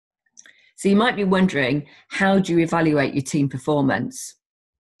So you might be wondering, how do you evaluate your team performance?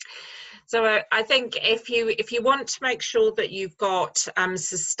 So I think if you want to make sure that you've got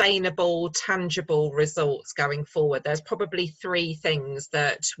sustainable, tangible results going forward, there's probably three things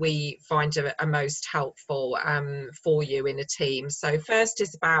that we find are most helpful for you in a team. So first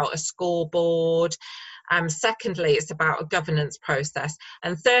is about a scoreboard. Secondly, it's about a governance process.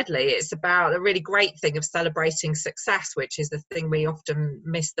 And thirdly, it's about a really great thing of celebrating success, which is the thing we often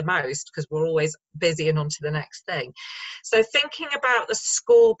miss the most because we're always busy and on to the next thing. So thinking about the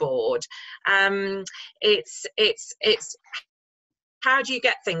scoreboard, it's how do you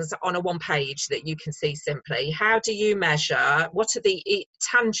get things on a one page that you can see simply? How do you measure? What are the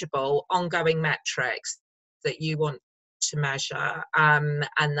tangible ongoing metrics that you want to measure? And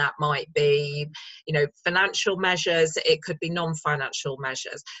that might be, financial measures. It could be non-financial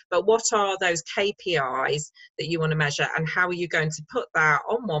measures. But what are those KPIs that you want to measure, and how are you going to put that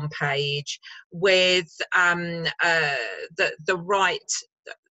on one page with the right,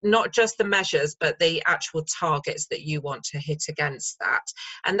 not just the measures, but the actual targets that you want to hit against that.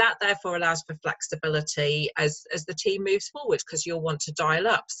 And that therefore allows for flexibility as the team moves forward, because you'll want to dial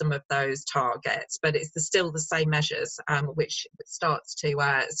up some of those targets, but it's still the same measures, which starts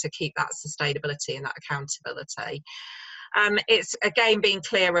to keep that sustainability and that accountability. It's again being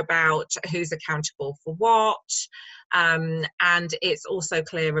clear about who's accountable for what, and it's also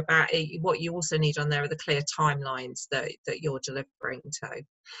clear about what you also need on there are the clear timelines that you're delivering to.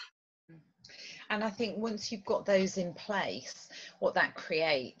 And I think once you've got those in place, what that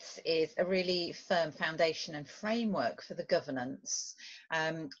creates is a really firm foundation and framework for the governance.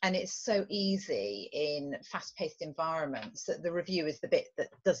 And it's so easy in fast-paced environments that the review is the bit that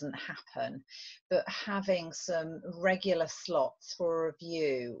doesn't happen. But having some regular slots for a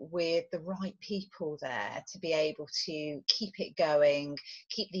review with the right people there to be able to keep it going,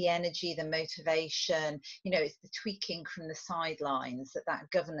 keep the energy, the motivation, it's the tweaking from the sidelines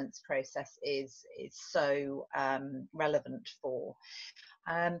that governance process is so relevant for.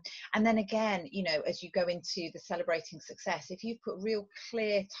 And then again, as you go into the celebrating success, if you've put real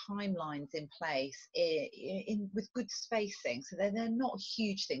clear timelines in place with good spacing, so they're not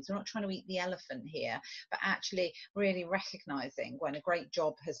huge things, we're not trying to eat the elephant here, but actually really recognizing when a great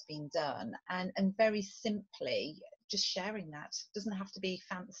job has been done, and very simply just sharing that. Doesn't have to be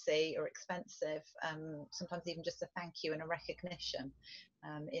fancy or expensive, sometimes even just a thank you and a recognition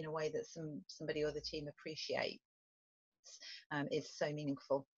in a way that somebody or the team appreciates is so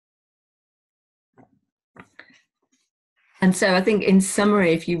meaningful. And so I think in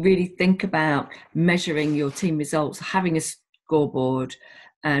summary, if you really think about measuring your team results, having a scoreboard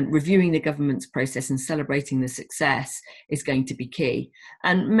and reviewing the governance process and celebrating the success is going to be key.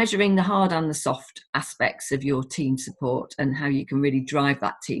 And measuring the hard and the soft aspects of your team support and how you can really drive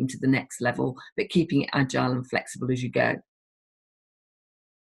that team to the next level, but keeping it agile and flexible as you go.